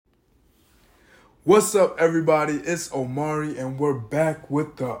What's up, everybody? It's Omari, and we're back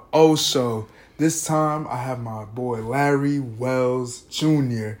with the O Show. This time, I have my boy Larry Wells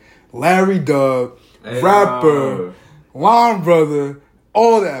Jr., Larry Dubb, rapper, line brother,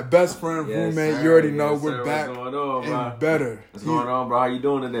 all that, best friend, roommate. Sir. You already know we're back What's going on, bro? and better. What's going on, bro? How you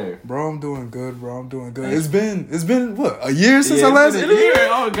doing today? Bro, I'm doing good, It's been what, a year since I last interviewed? interviewed?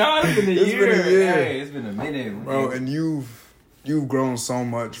 Oh God, it's been a It's year. been a year. Hey, it's been a minute, Bro, and you've grown so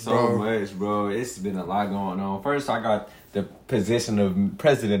much, bro. So much, bro. It's been a lot going on. First, I got the position of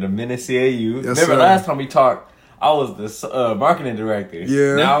president of Minnesota AU. Yes, Remember sir. last time we talked, I was the marketing director.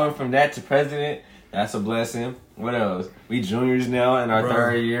 Yeah. Now I went from that to president. That's a blessing. What else? We juniors now in our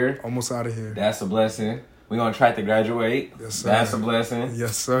third year. Almost out of here. That's a blessing. We on track to graduate. Yes, sir. That's a blessing.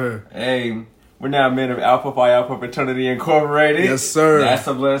 Yes, sir. Hey, we're now men of Alpha Phi Alpha Fraternity Incorporated. Yes, sir. That's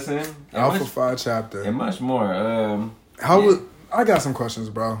a blessing. Alpha Phi chapter. And much more. I got some questions,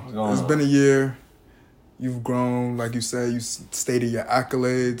 bro. It's been a year. You've grown, like you said, you stated your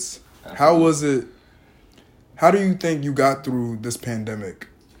accolades. Absolutely. How was it? How do you think you got through this pandemic?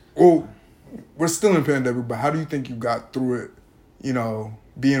 Well, we're still in pandemic, but how do you think you got through it,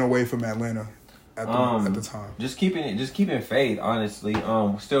 being away from Atlanta at the time? Just keeping faith, honestly.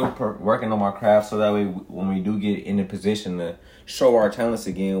 Still working on my craft so that way when we do get in a position to show our talents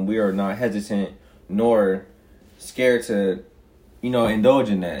again, we are not hesitant nor scared to, indulge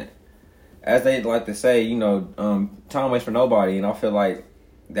in that. As they like to say, time waits for nobody, and I feel like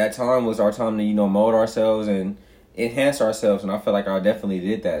that time was our time to, mold ourselves and enhance ourselves, and I feel like I definitely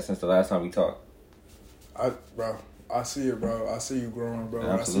did that since the last time we talked. I see it, bro. I see you growing, bro.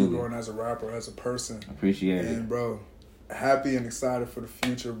 Absolutely. I see you growing as a rapper, as a person. Appreciate it. And, bro, happy and excited for the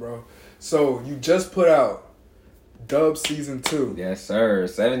future, bro. So, you just put out Dubb Season 2. Yes, sir.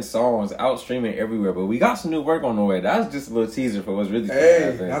 7 songs out streaming everywhere, but we got some new work on the way. That's just a little teaser for what's really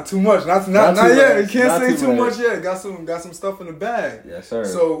Hey, not too much. Not yet. You can't say too much yet. Got some stuff in the bag. Yes, sir.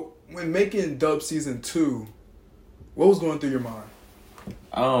 So, when making Dubb Season 2, what was going through your mind?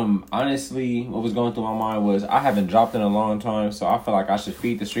 Honestly, what was going through my mind was I haven't dropped in a long time, so I feel like I should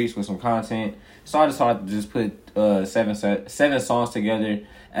feed the streets with some content. So I decided to just put 7 songs together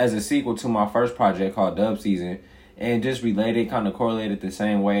as a sequel to my first project called Dubb Season, and just related, kind of correlated the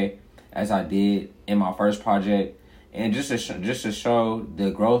same way as I did in my first project, and just to show the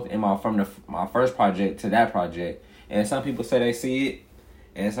growth in my first project to that project. And some people say they see it,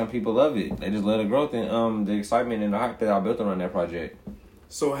 and some people love it. They just love the growth and the excitement and the hype that I built on that project.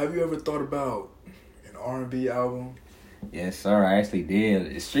 So, have you ever thought about an R&B album? Yes, sir. I actually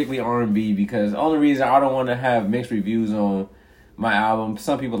did. It's strictly R&B because the only reason I don't want to have mixed reviews on my album.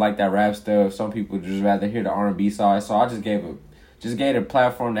 Some people like that rap stuff. Some people just rather hear the R&B side. So I just gave a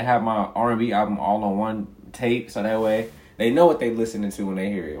platform to have my R&B album all on one tape, so that way they know what they're listening to when they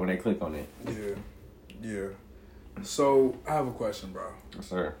hear it, when they click on it. Yeah. So I have a question, bro. Yes,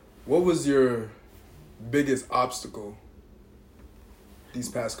 sir. What was your biggest obstacle these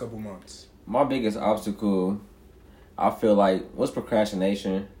past couple months? My biggest obstacle, I feel like, was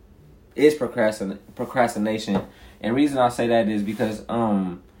procrastination. Is procrastination. And the reason I say that is because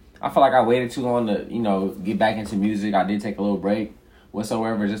I feel like I waited too long to, get back into music. I did take a little break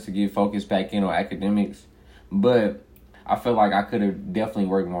whatsoever just to get focused back in on academics. But I feel like I could have definitely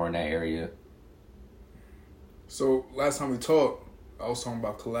worked more in that area. So last time we talked, I was talking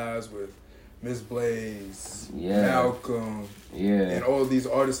about collabs with Miss Blaze, Malcolm, and all these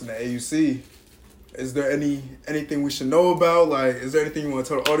artists in the AUC. Is there anything we should know about? Like, is there anything you want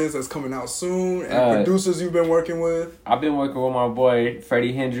to tell the audience that's coming out soon? And producers you've been working with? I've been working with my boy,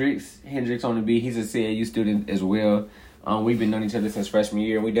 Freddie Hendrix on the beat. He's a CAU student as well. We've been knowing each other since freshman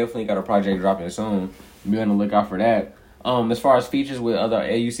year. We definitely got a project dropping soon. Be on the lookout for that. As far as features with other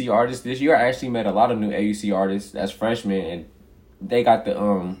AUC artists, this year I actually met a lot of new AUC artists that's freshmen, and they got the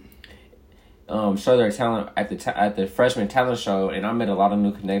show their talent at the freshman talent show, and I met a lot of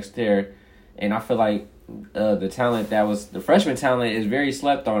new connects there. And I feel like the freshman talent is very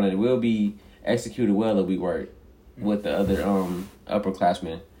slept on, and it will be executed well if we work with the other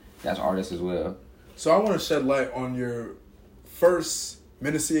upperclassmen that's artists as well. So I want to shed light on your first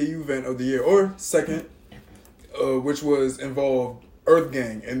Minnesota event of the year, or second, which was involved Earth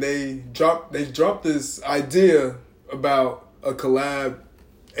Gang, and they dropped this idea about a collab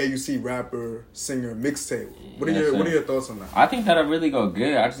AUC rapper singer mixtape. What are your thoughts on that? I think that'll really go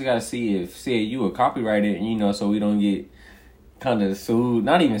good. I just gotta see if CAU will copyright it, so we don't get kind of sued.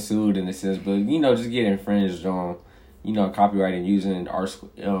 Not even sued in a sense, but just get infringed on, copyrighting using our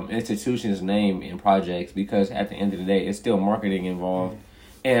institution's name in projects, because at the end of the day, it's still marketing involved.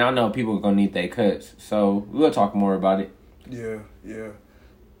 And I know people are gonna need their cuts, so we'll talk more about it. Yeah.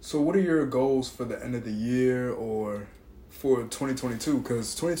 So what are your goals for the end of the year or for 2022?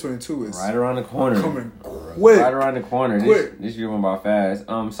 Because 2022 is right around the corner. Coming quick. Right around the corner. Quick. This year went by fast.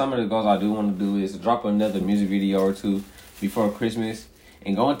 Some of the goals I do want to do is drop another music video or two before Christmas.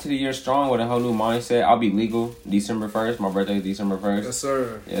 And go into the year strong with a whole new mindset. I'll be legal December 1st. My birthday is December 1st. Yes,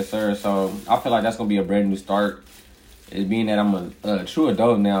 sir. Yes, sir. So I feel like that's going to be a brand new start. It being that I'm a true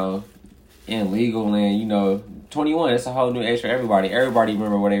adult now and legal and, you know, 21. It's a whole new age for everybody. Everybody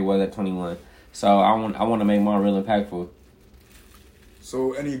remember where they was at 21. So I want to make mine real impactful.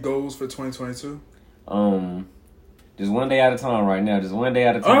 So any goals for 2022? Just one day at a time right now. Just one day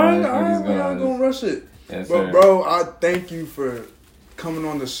at a time. All right, we're not going to rush it. Yes, but, sir. bro, I thank you for coming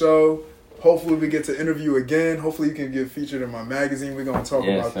on the show. Hopefully we get to interview again. Hopefully you can get featured in my magazine. We're going to talk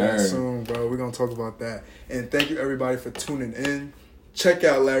about that soon, bro. We're going to talk about that. And thank you, everybody, for tuning in. Check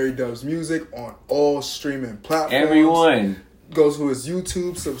out Larry Dubb's music on all streaming platforms. Everyone. Go to his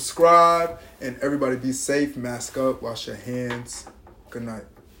YouTube, subscribe, and everybody be safe, mask up, wash your hands. Good night.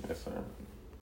 Yes, sir.